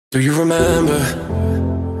Do you remember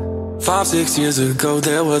 5-6 years ago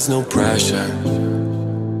there was no pressure,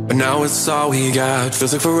 but now it's all we got,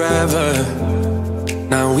 feels like forever.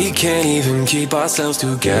 Now we can't even keep ourselves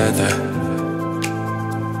together.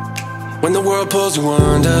 When the world pulls you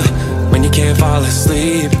under, when you can't fall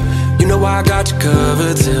asleep, you know I got you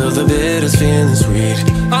covered till the bitter's feeling sweet.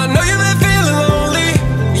 I know you've been feeling lonely,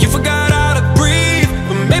 you forgot how to breathe,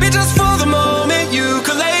 but maybe just for the moment you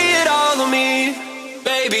could lay it all on me.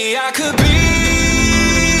 Baby, I could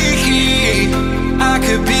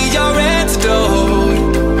be your antidote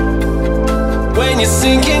when you're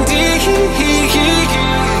sinking deep.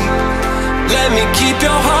 Let me keep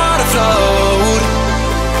your heart afloat.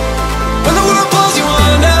 When the world pulls you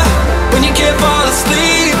under, when you can't fall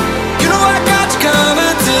asleep, you know I got you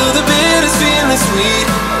covered till the bitter's feeling sweet.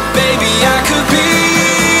 Baby, I could be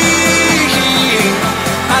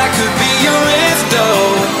your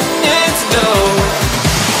antidote, antidote.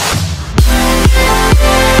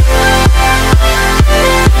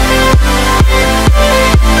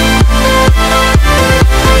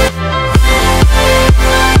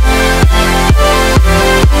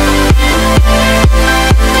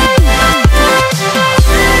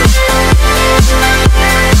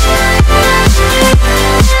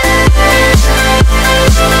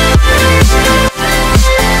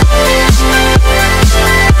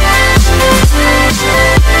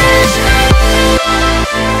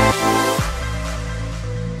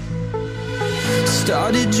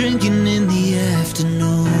 Started drinking in the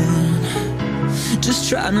afternoon, just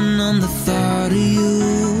trying to numb the thought of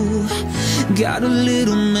you. Got a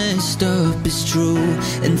little messed up, it's true,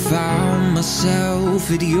 and found myself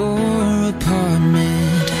at your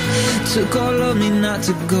apartment. Took all of me not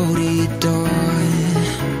to go to your door.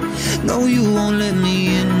 No, you won't let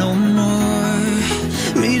me in no more.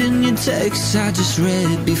 Reading your texts I just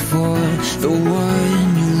read before, the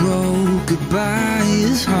one you wrote goodbye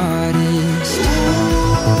is hardest. Ooh,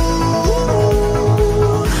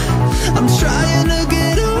 I'm trying to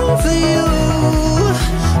get over you.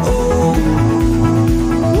 Oh,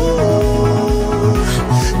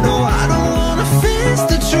 no, I don't wanna face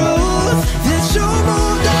the truth that you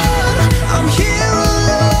moved on. I'm here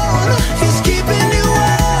alone, he's keeping you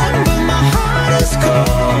warm, but my heart is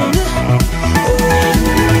cold.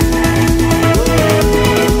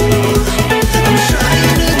 I'm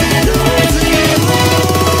trying to get over you.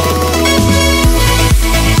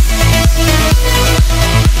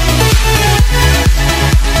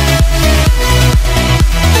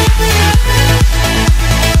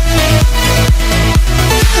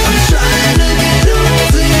 I'm trying to get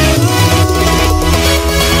over you.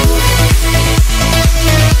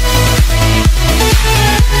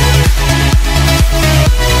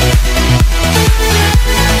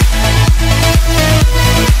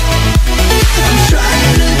 I'm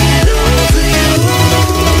trying to get over you.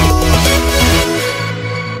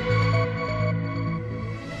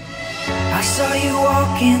 I saw you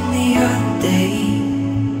walking the other day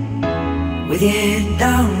with your head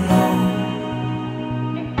down low.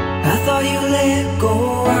 I thought you let go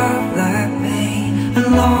of that pain a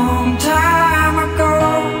long time ago.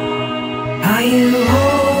 Are you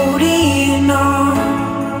holding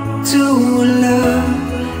on to a love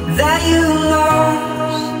that you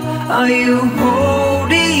lost? Are you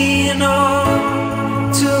holding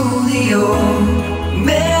on to the old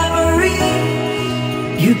memories?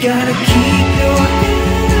 You gotta keep your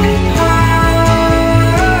head high.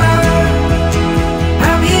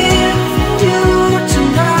 I'm here for you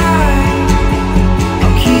tonight.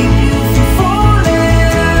 I'll keep you from falling.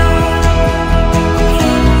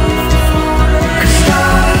 'Cause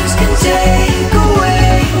stars can take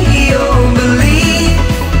away your belief,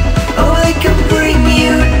 or they can bring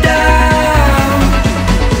you down,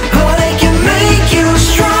 or they can make you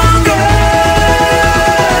stronger,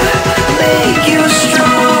 make you stronger.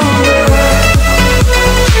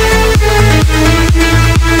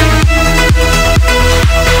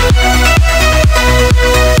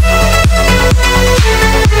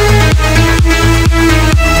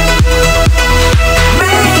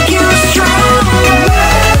 Make you stronger.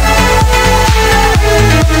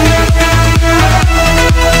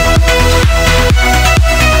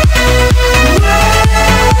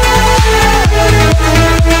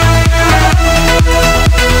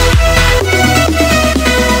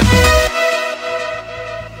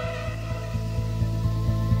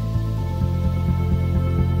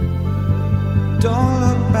 Don't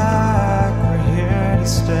look back, we're here to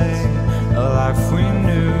stay. A life we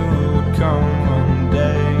knew would come one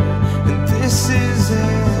day. And this is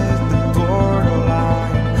it, the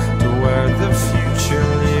borderline to where the future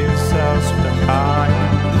leaves us behind.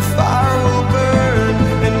 The fire will burn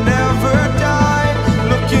and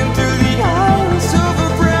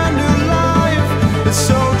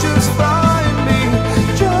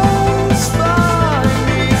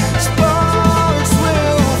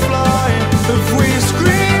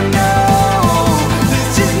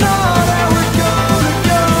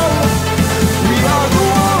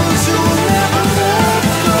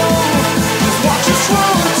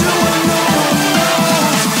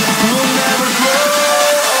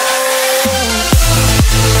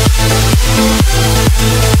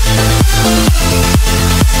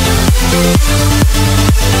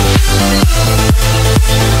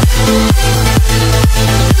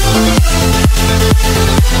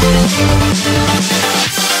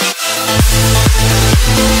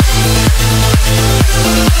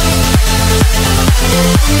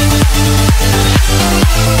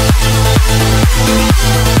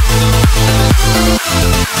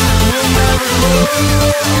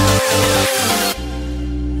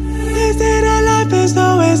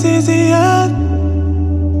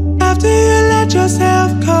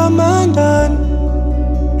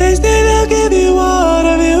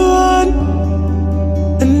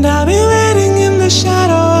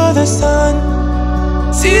the sun,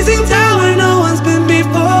 seizing down where no one's been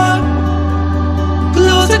before.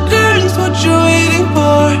 Close the curtains, what you're waiting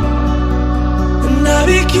for. And I'll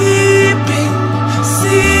be keeping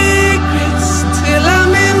secrets till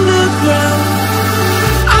I'm in the ground.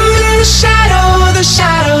 I'm in the shadow of the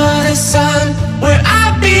sun, where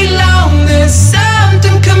I belong. There's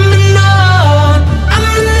something coming on. I'm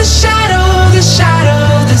in the shadow of the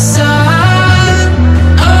sun.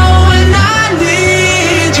 Oh, and I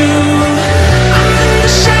need you. I'm in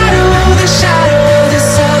the shadow of the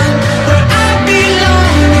sun, where I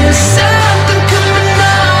belong. There's something coming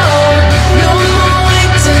on. No more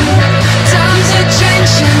waiting, times are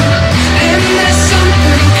changing, and there's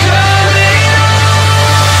something coming on.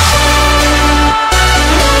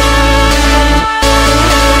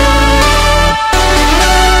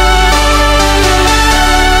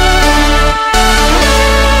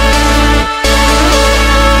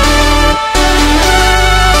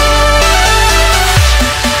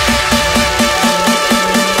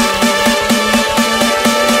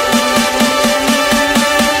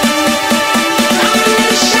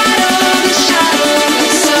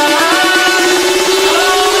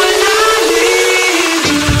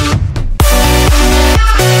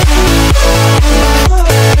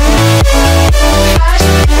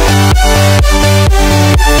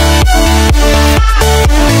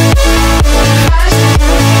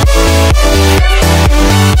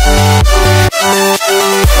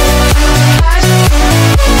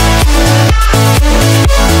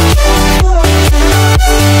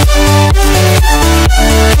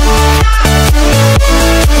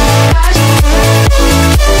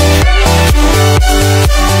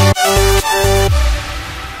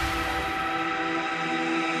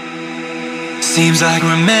 Seems like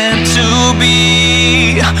we're meant to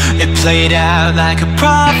be. It played out like a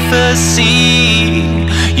prophecy.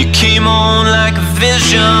 You came on like a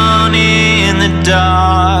vision in the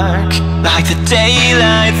dark, like the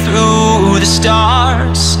daylight through the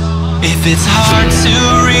stars. If it's hard to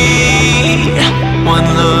read, one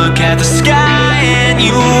look at the sky and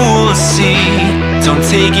you'll see. Don't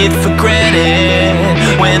take it for granted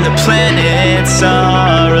when the planets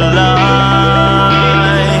are aligned.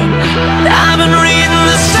 I've been reading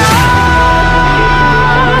the stars,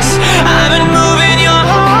 I've been moving your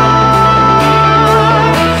heart,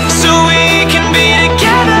 so we can be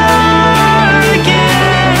together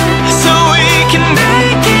again, so we can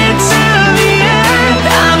make it to the end.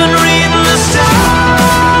 I've been reading the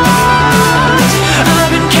stars,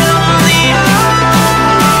 I've been counting the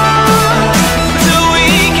hours, so we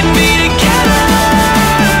can be together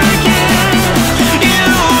again. You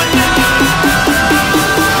and I.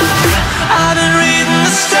 I've been reading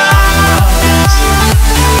the stars.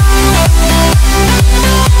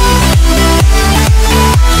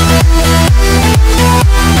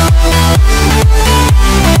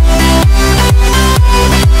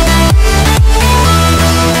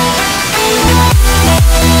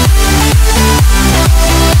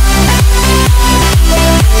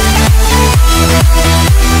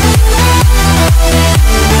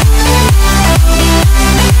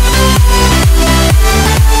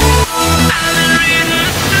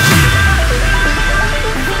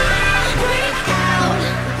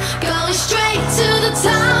 Going straight to the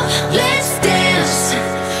top, let's dance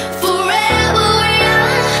forever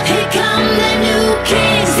young. Here come the new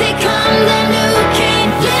kings, here come the new king.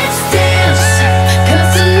 Let's dance, 'cause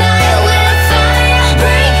tonight we're fire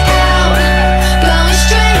break out. Going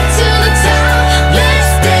straight to the top,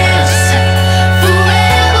 let's dance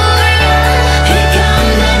forever young. Here come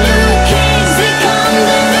the new kings, here come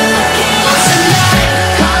the new kings. Tonight,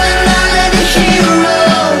 calling all of the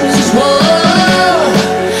heroes. Whoa.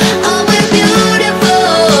 Oh, we're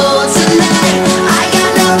beautiful tonight. I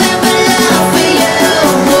got nothing but love for you.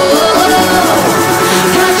 Whoa,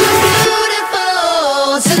 'cause you're beautiful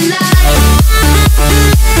tonight.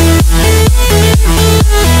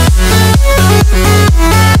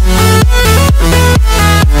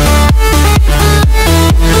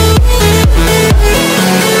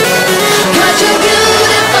 Cause you're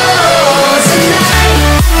beautiful tonight.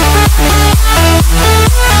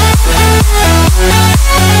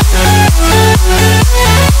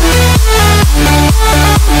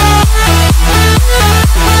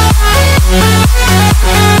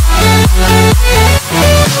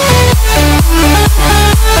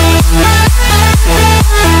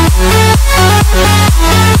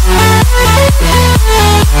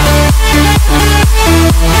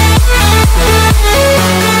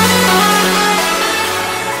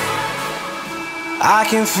 I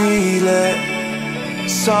can feel it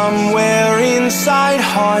somewhere inside,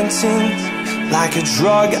 haunting like a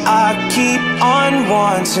drug I keep on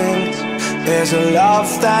wanting. There's a love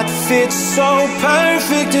that fits so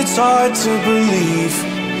perfect, it's hard to believe.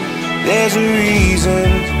 There's a reason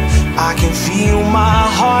I can feel my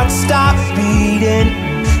heart stop beating,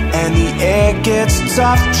 and the air gets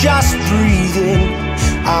tough just breathing.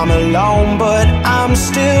 I'm alone but I'm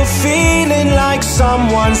still feeling like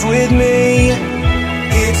someone's with me.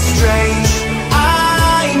 It's strange,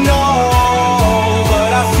 I know,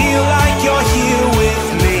 but I feel like you're here with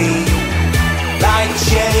me, like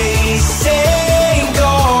chasing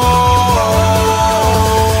ghosts.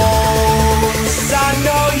 I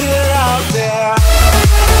know you're out there.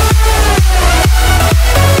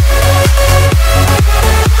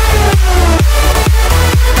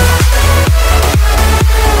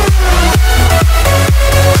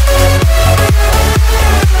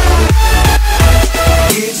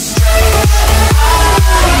 It's strange, I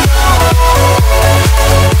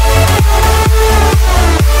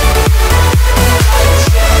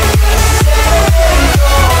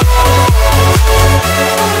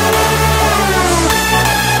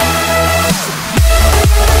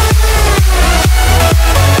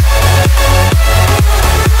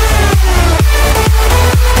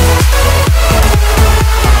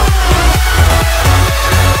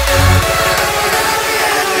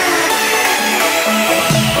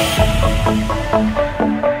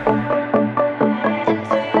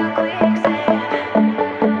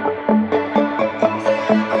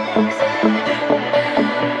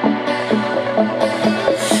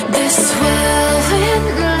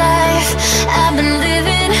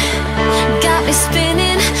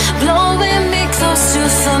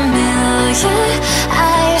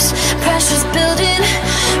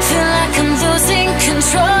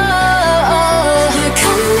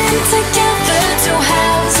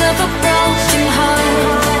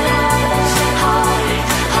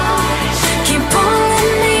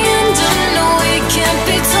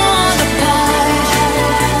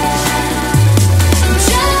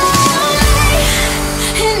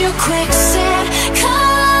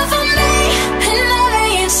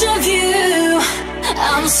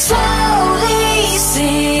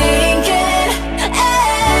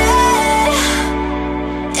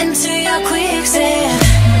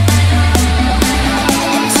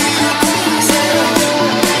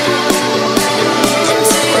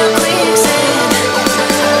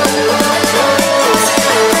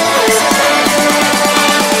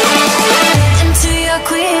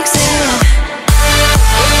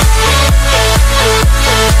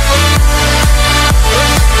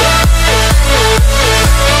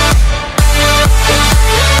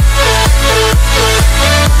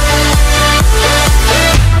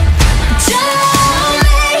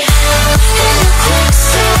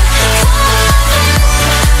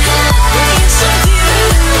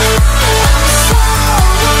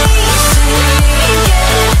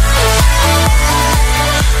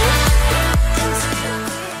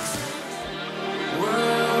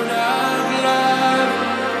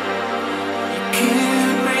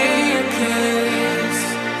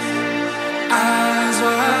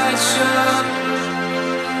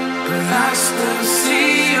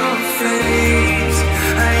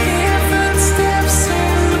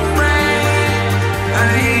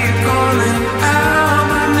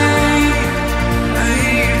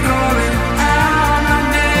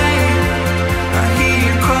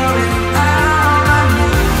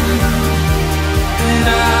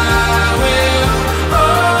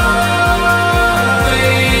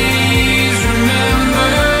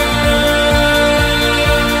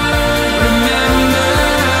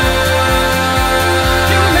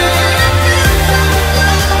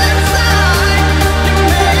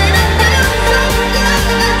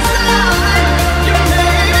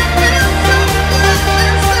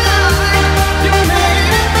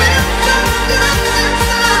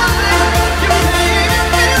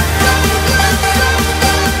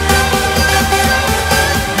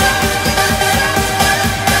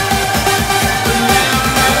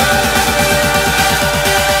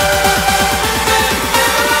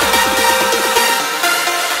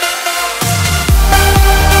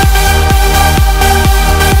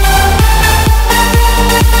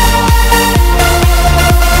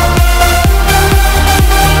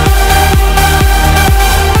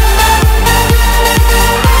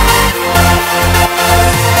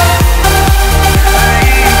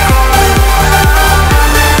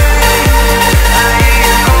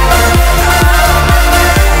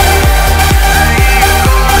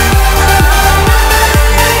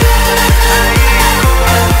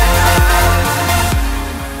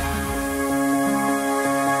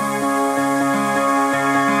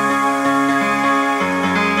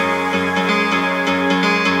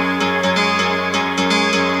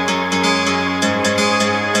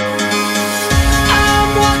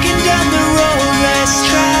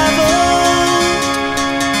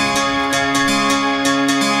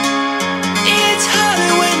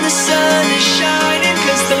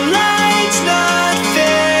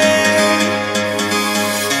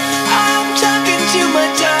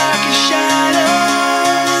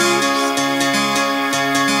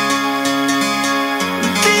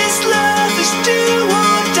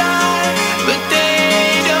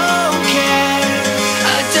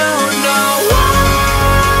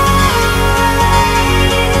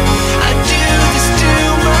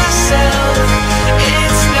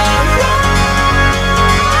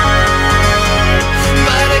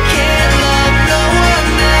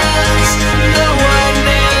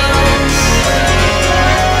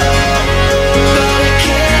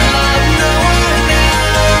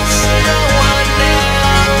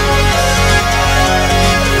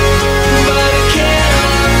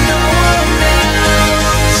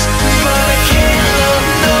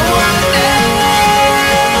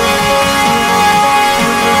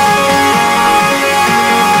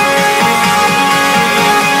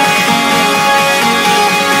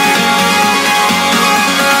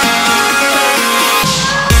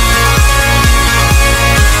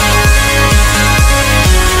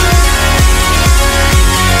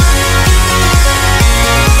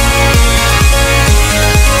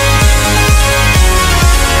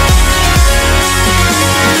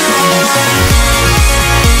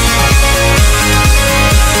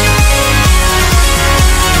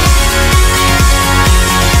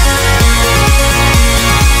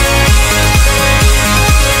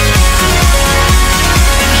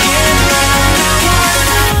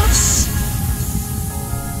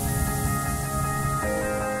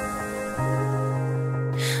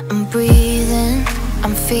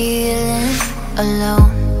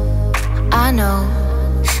alone. I know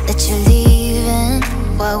that you're leaving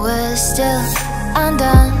while we're still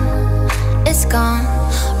undone. It's gone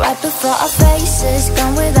right before our faces,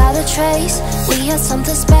 gone without a trace. We had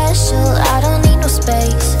something special, I don't need no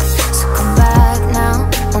space. So come back now,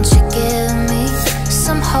 won't you give me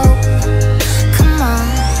some hope? Come on,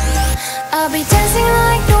 I'll be dancing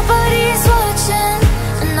like nobody's watching,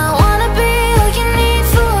 and I wanna be all you need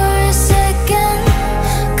for a second,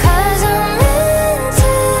 'cause I'm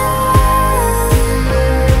into you.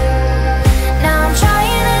 Now I'm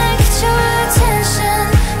trying to get your attention,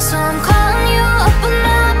 so I'm calling you up with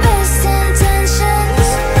my best intentions,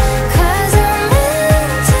 'cause I'm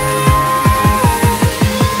into you.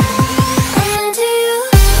 I'm into you.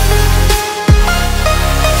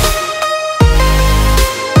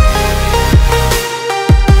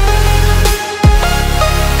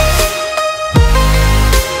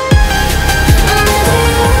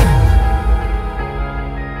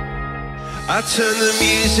 I turn the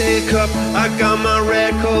music up, I got my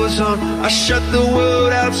records on. I shut the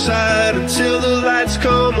world outside until the lights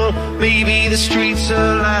come on. Maybe the streets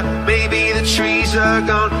are alive, maybe the trees are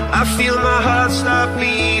gone. I feel my heart start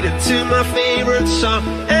beating to my favorite song.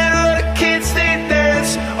 And all the kids, they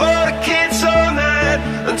dance, all the kids all night,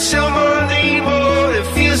 until Monday morning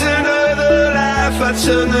feels another life. I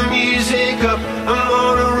turn the music up, I'm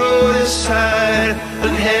on the road aside,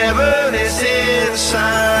 and heaven is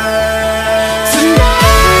inside.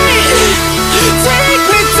 Take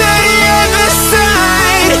me to the other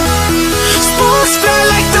side. Sparks fly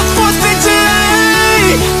like the 4th of July.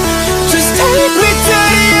 Just take me to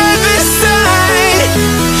the other side.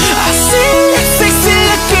 I see that sexy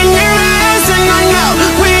look in your eyes, and I know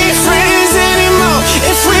we ain't friends anymore.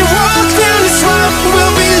 If we walk down this road,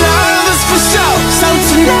 we'll be lovers for sure. So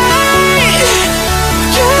tonight,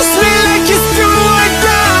 kiss me like it's do or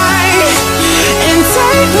die, and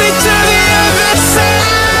take me to the other side.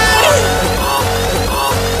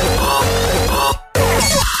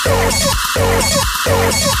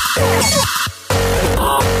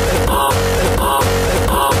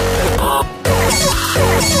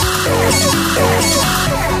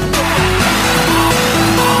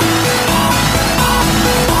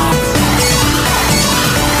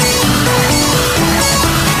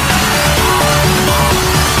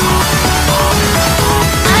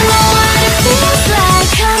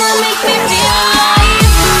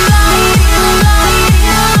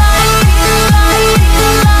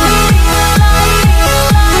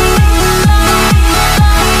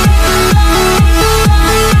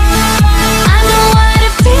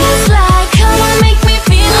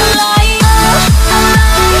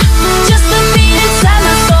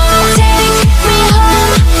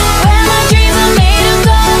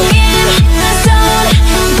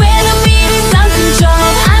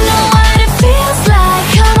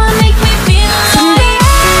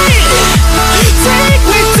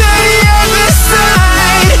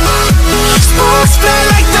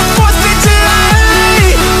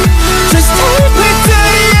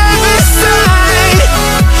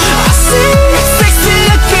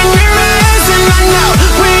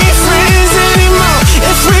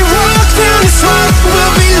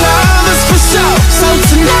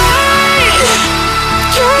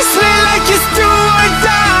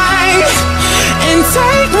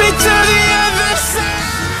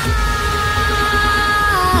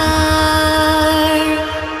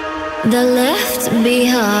 The left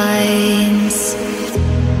behind.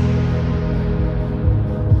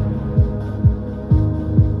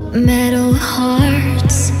 Metal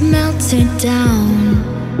hearts melted down.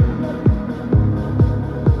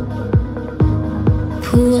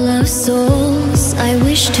 Pool of souls I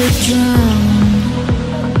wish to drown.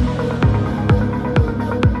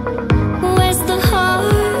 Where's the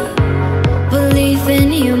heart? Belief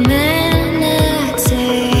in humanity.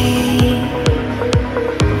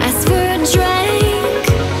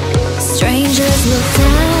 Look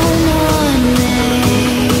down on me.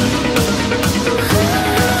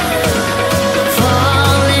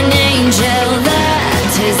 Fallen angel,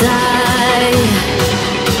 that is I.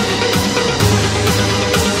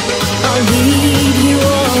 I'll lead you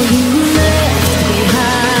all you let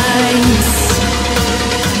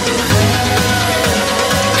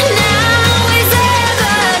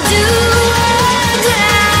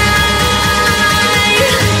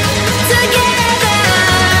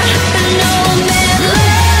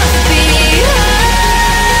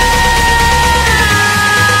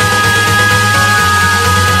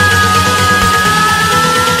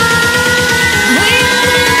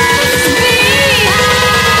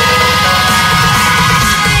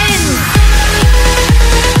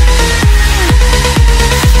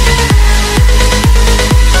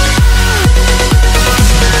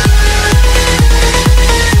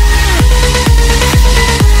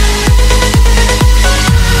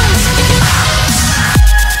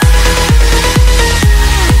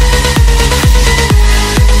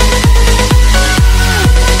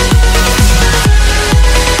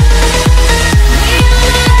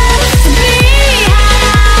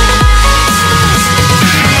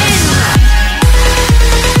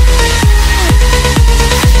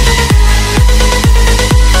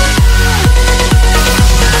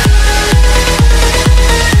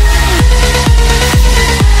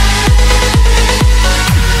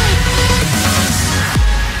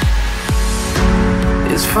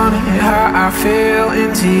fell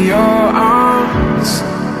into your arms,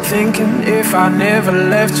 thinking if I never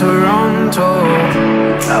left Toronto,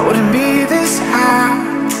 I wouldn't be this high,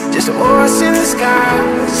 just a horse in the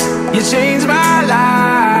skies. You changed my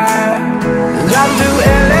life. Driving through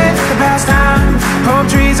LA, the past time, palm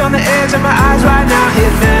trees on the edge of my eyes right now.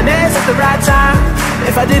 Hit Venice at the right time.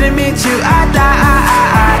 If I didn't meet you, I'd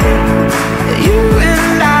die. You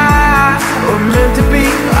and I were meant to be.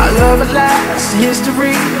 Our love at last,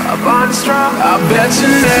 history, our bond is strong. I bet you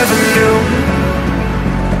never knew.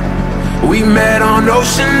 We met on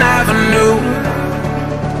Ocean Avenue,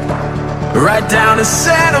 right down to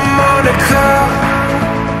Santa Monica.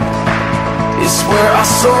 It's where our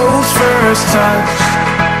souls first touched.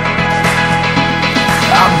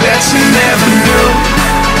 I bet you never knew.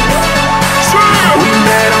 We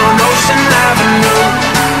met on Ocean Avenue,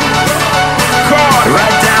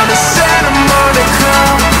 right down to Santa Monica.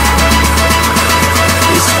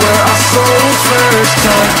 It's where our souls first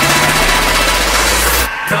touched.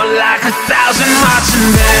 Felt like 1,000 marching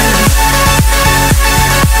bands.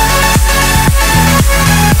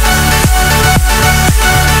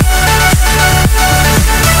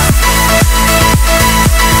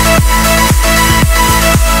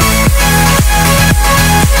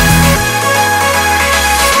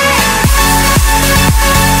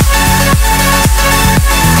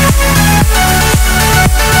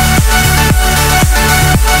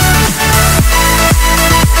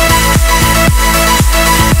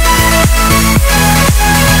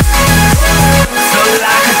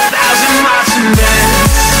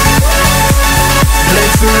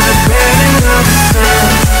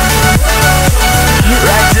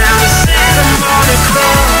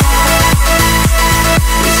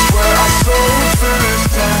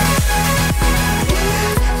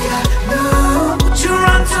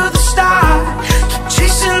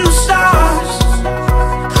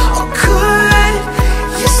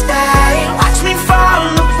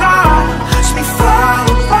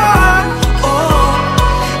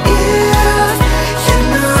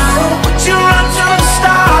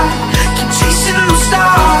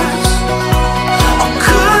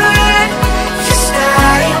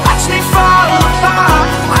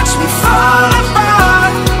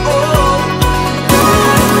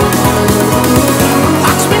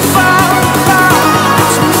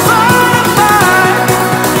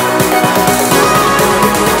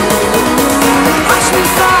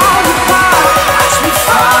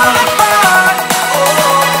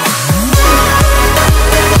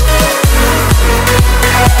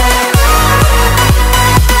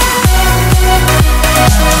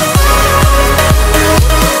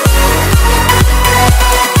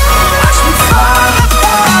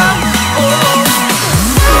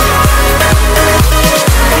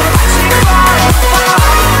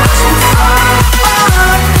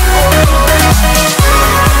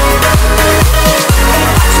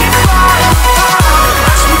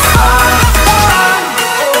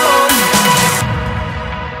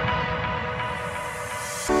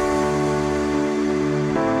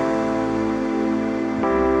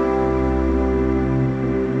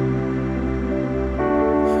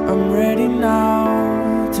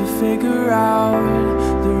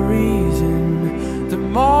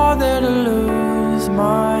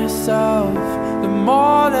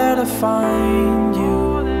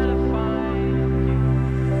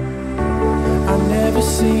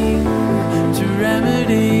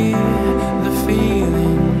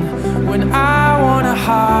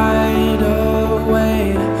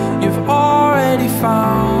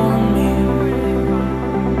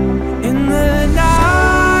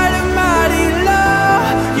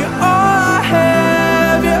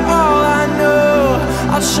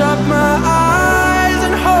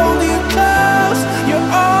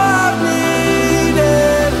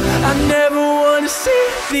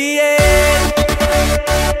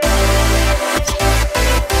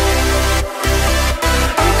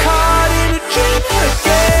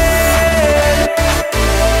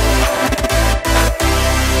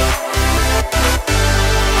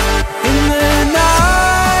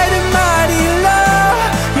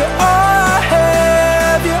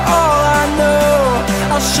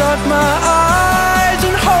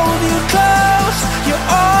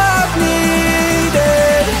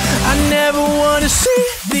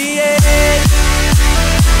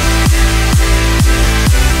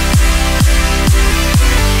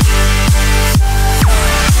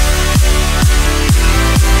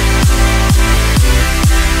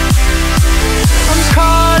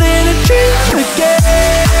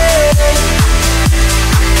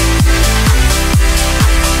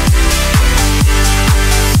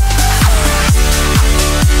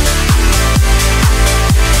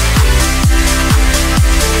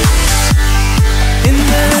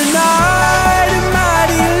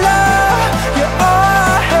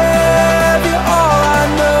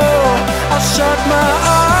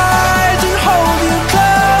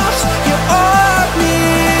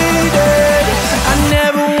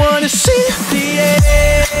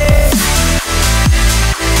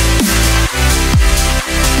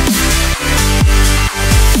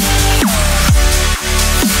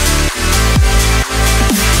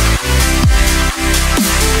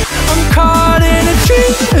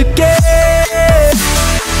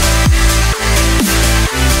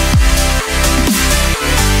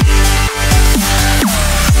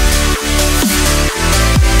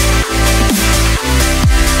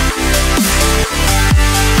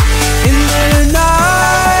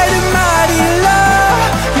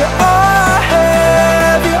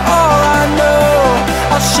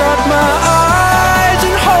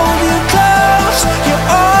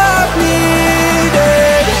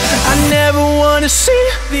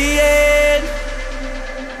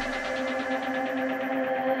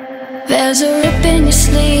 There's a rip in your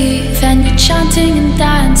sleeve and you're chanting and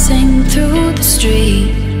dancing through the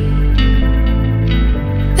street.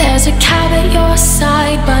 There's a cab at your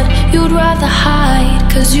side but you'd rather hide,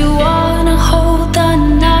 'cause you wanna hold the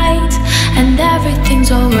night and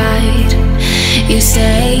everything's alright. You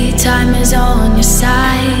say time is on your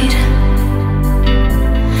side.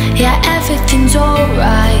 Yeah, everything's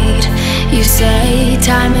alright. You say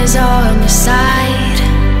time is on your side,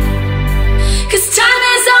 'cause time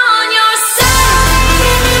is on your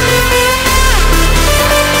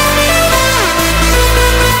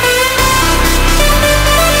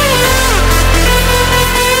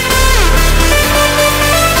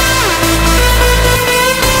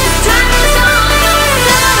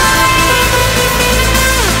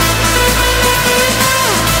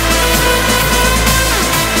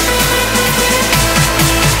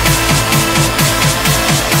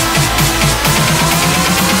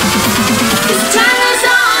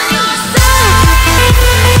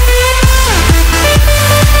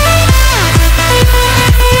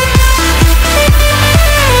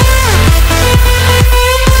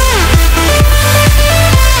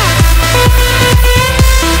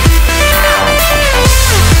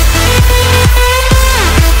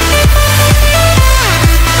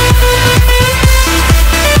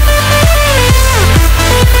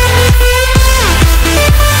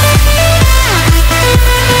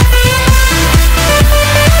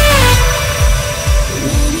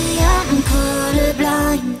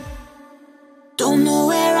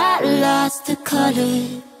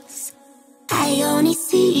I only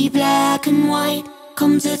see black and white,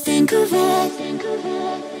 come to think of it.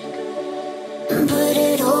 But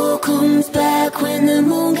it all comes back when the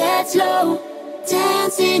moon gets low,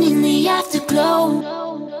 dancing in the afterglow.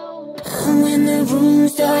 And when the room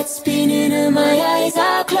starts spinning and my eyes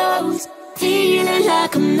are closed, feeling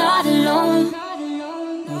like I'm not alone.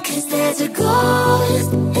 'Cause there's a ghost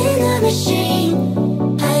in the machine.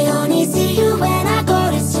 I only see you when I go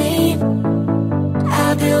to sleep.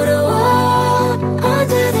 I build a wall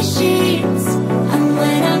under the sheets, and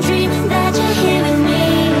when I'm dreaming that you're here with me,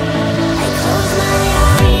 I close my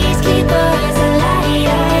eyes, keep us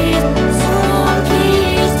alive. Someone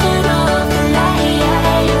please turn off the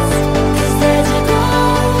lights, 'cause there's a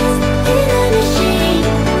ghost in the machine.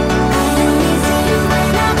 I only see you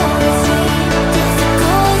when I go to sleep. There's a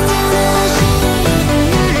ghost in the machine.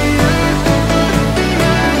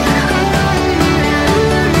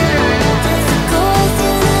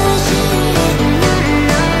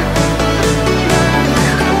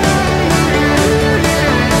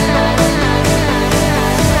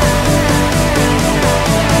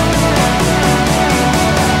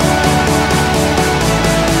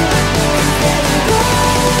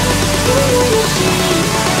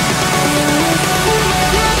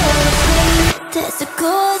 There's a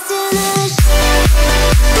ghost in the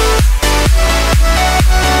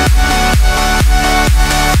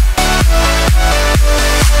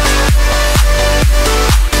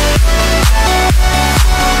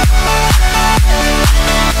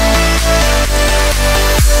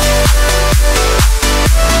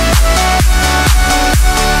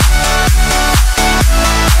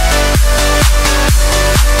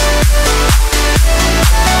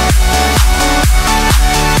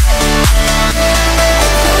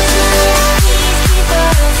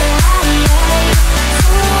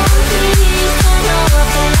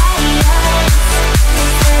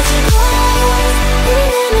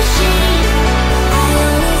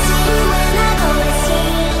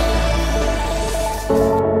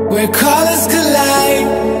where colors collide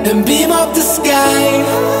and beam up the sky,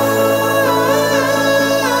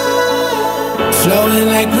 flowing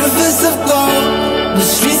like rivers of gold. The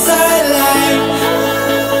streets are alive,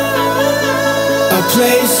 a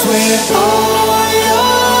place where all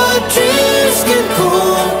your dreams can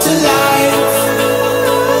come to life.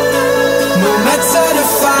 No matter the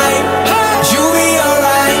fight, you'll be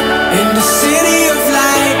alright in the city of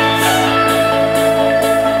light,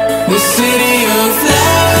 the city of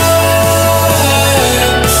light.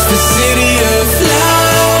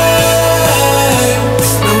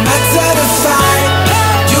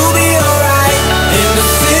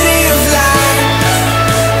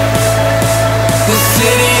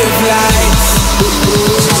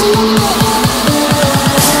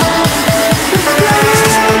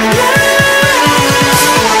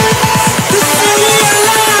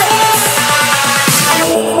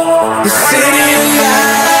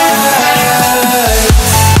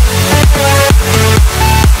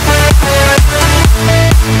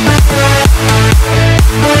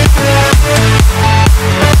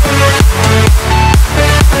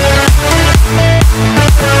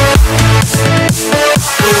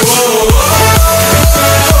 Whoa.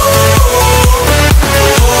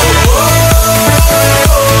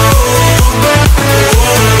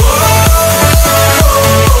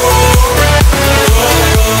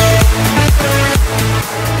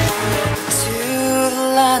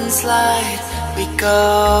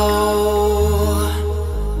 go.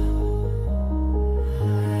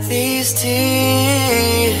 These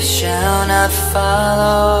tears shall not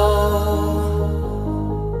follow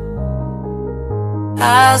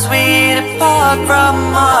as we depart from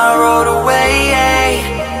our road away.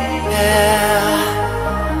 Yeah.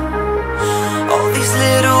 All these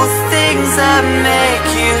little things that make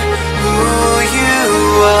you who you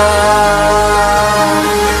are.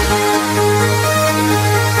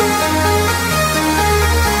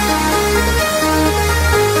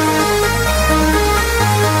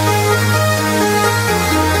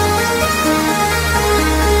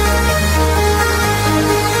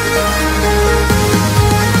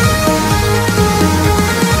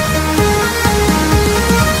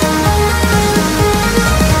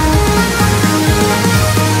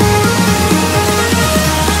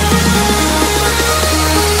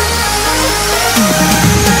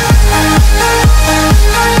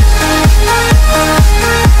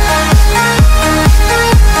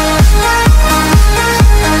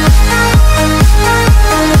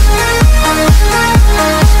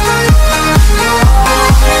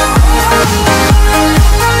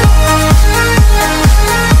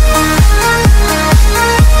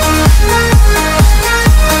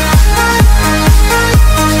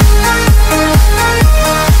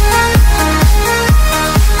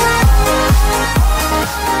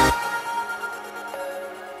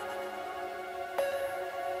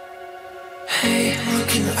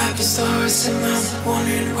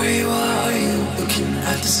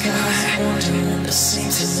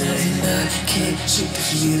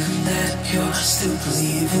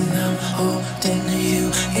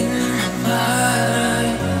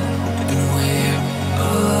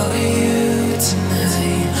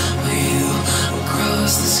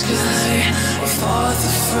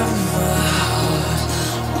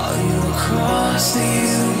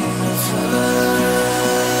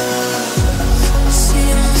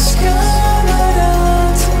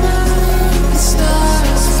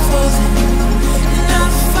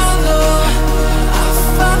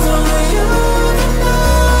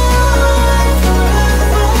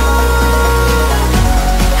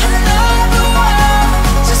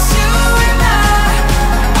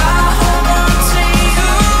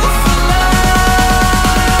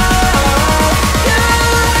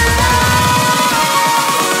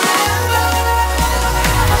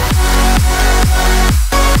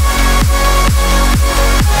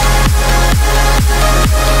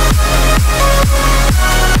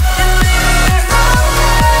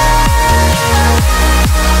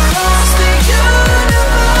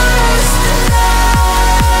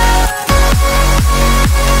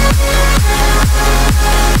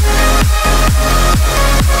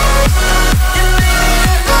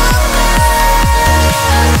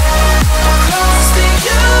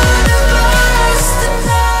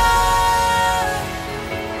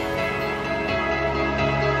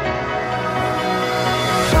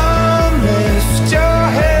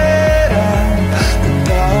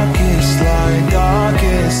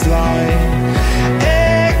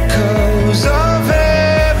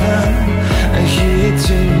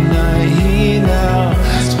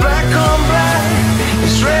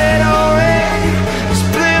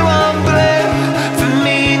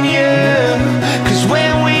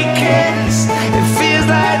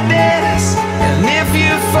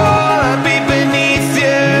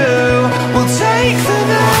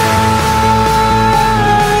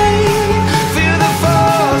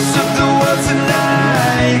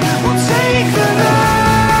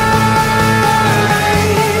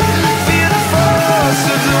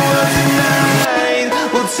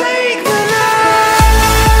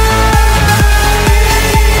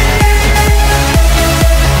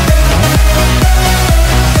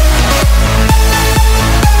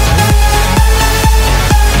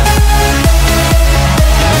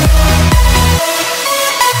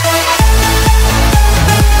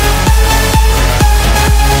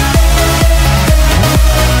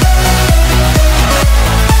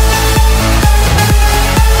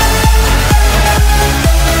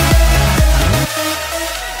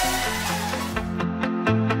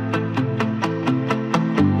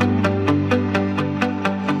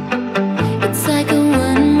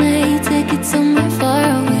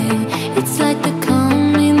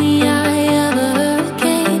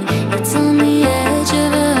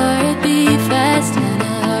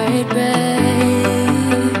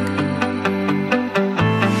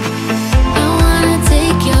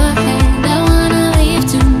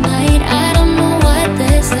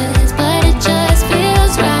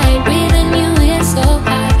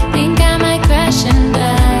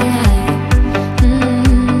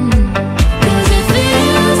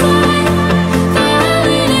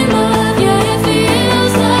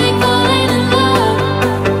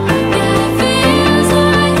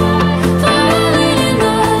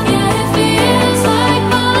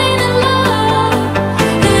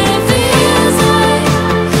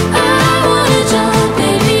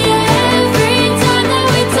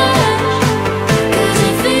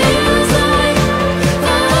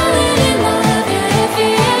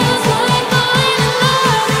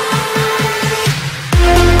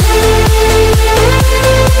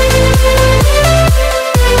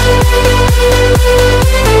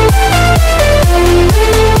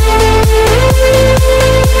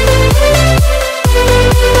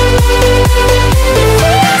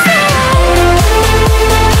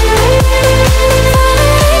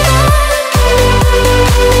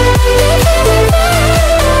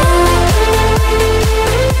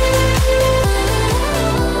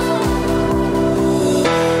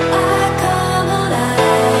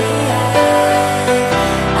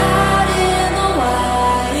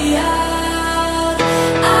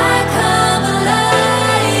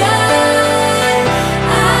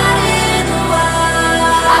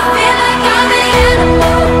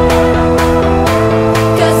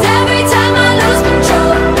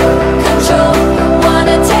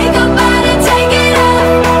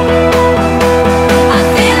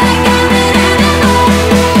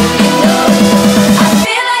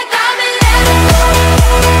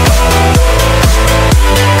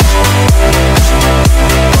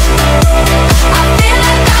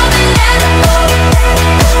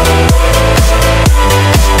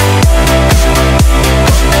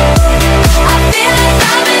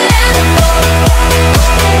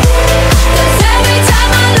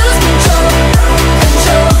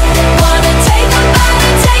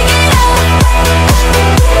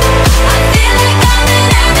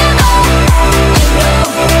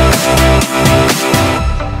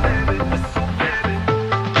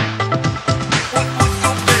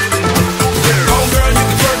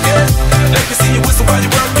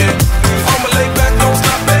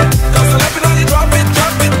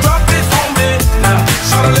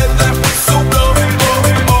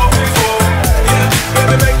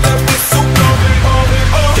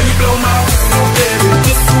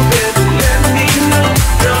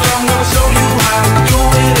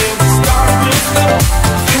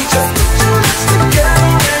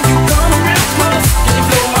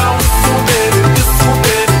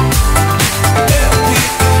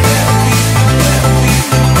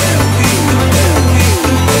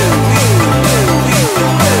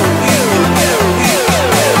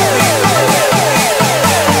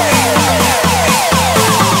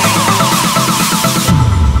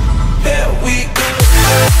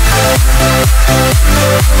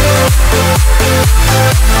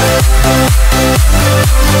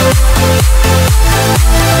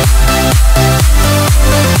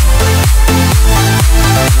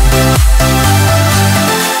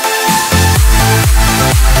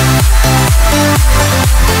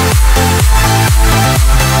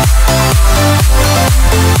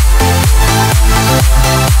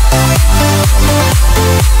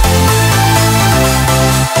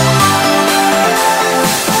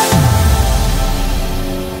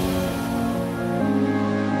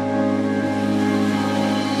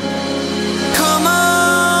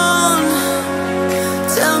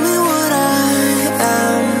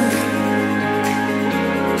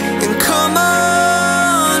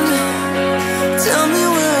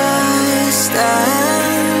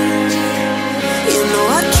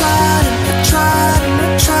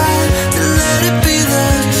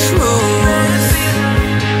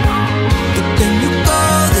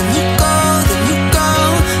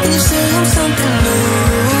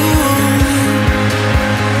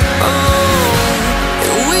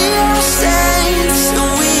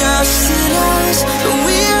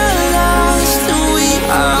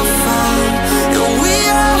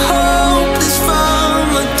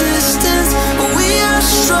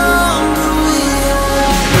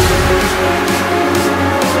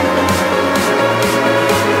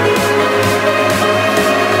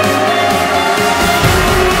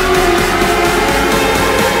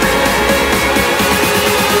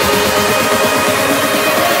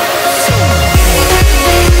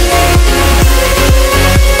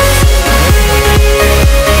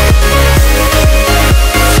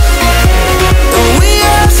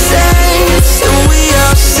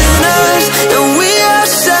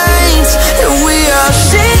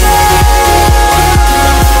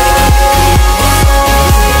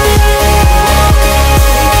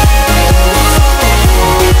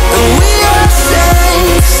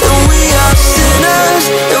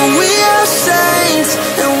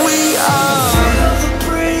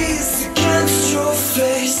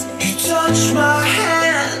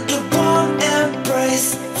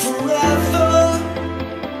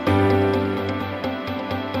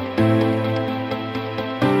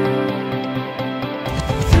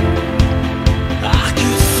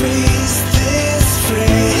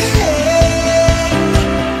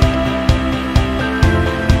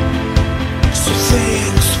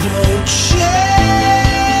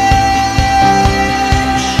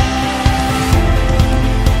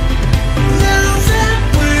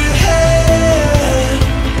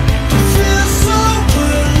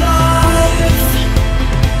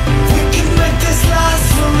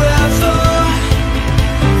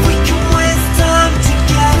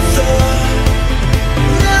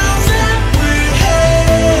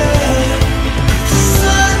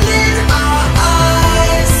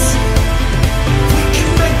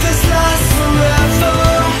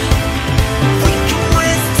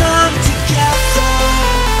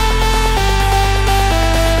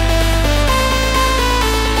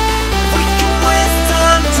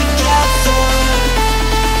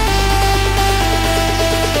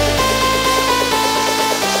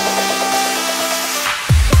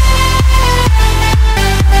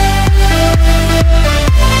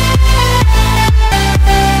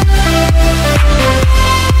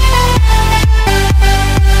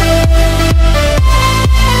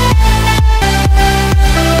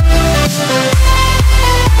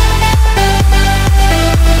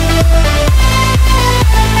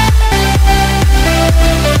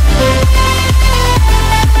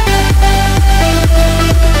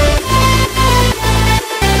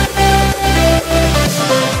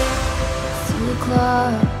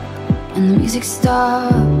 music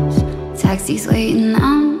stops, taxi's late and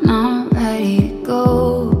I'm not ready to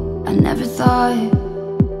go. I never thought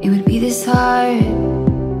it would be this hard.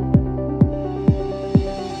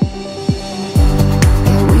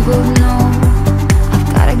 Yeah, we both know I've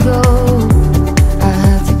gotta go. I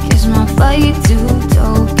have to catch my flight to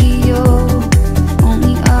Tokyo.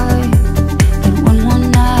 Only I had one more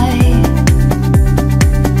night.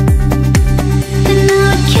 And now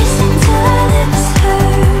I'm kissing till our lips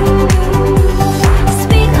hurt.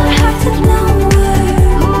 Speak our hearts with no words.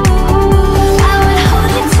 I would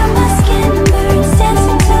hold you till my skin burns, dance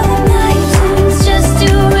until the night turns, just to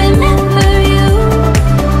remember you.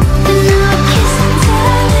 And now I'm kissing till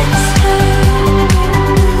our lips hurt.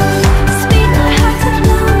 Speak our hearts with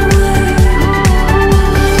no words.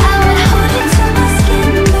 I would hold you till my skin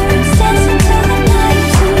burns, dance until the night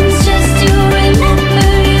turns, just to remember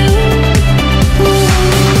you.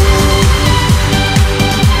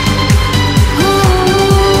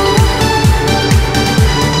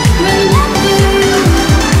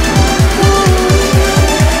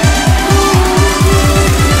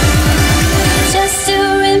 Just to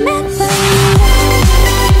remember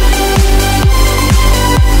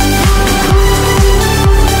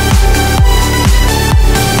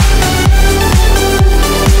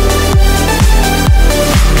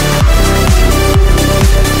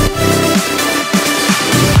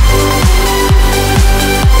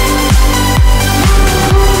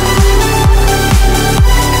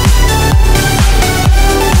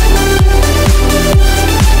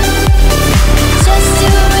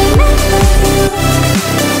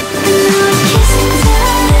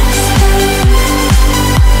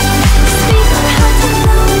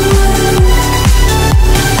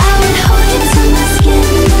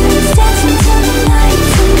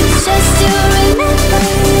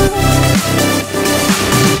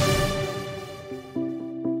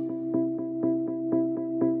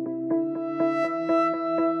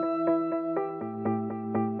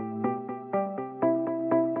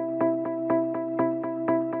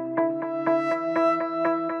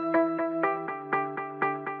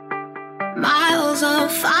miles on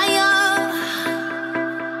fire.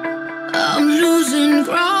 I'm losing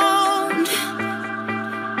ground,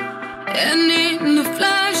 and in the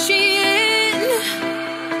flashing,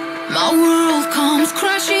 my world comes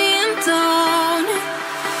crashing down.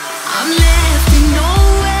 I'm left in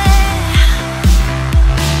nowhere,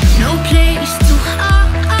 no place to hide.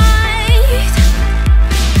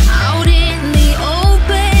 Out in the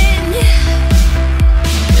open,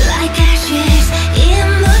 like ashes in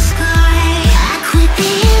the sky. I quit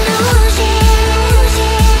the illusion.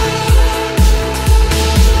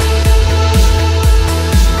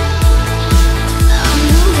 I'm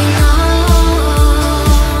moving on.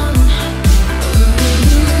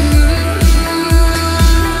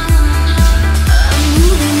 I'm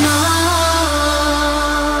moving on.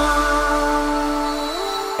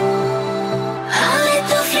 I let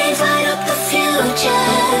the flames light up the future,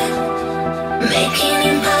 making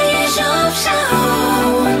empires of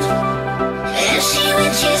sound. And she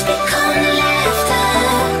when she's become the laughter.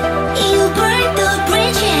 You burned the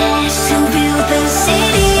bridges to build the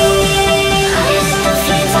city. I let the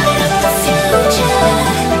flames light up the future,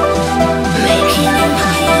 making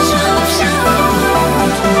empires of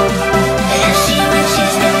sound. And she when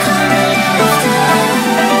she's become the laughter.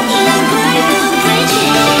 You burned the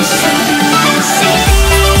bridges to build the city.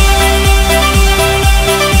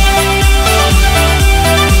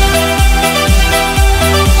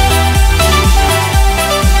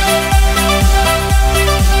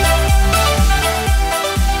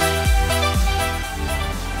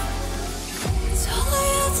 It's all I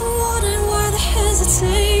ever wanted, why the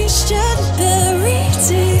hesitation buried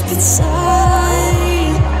deep inside.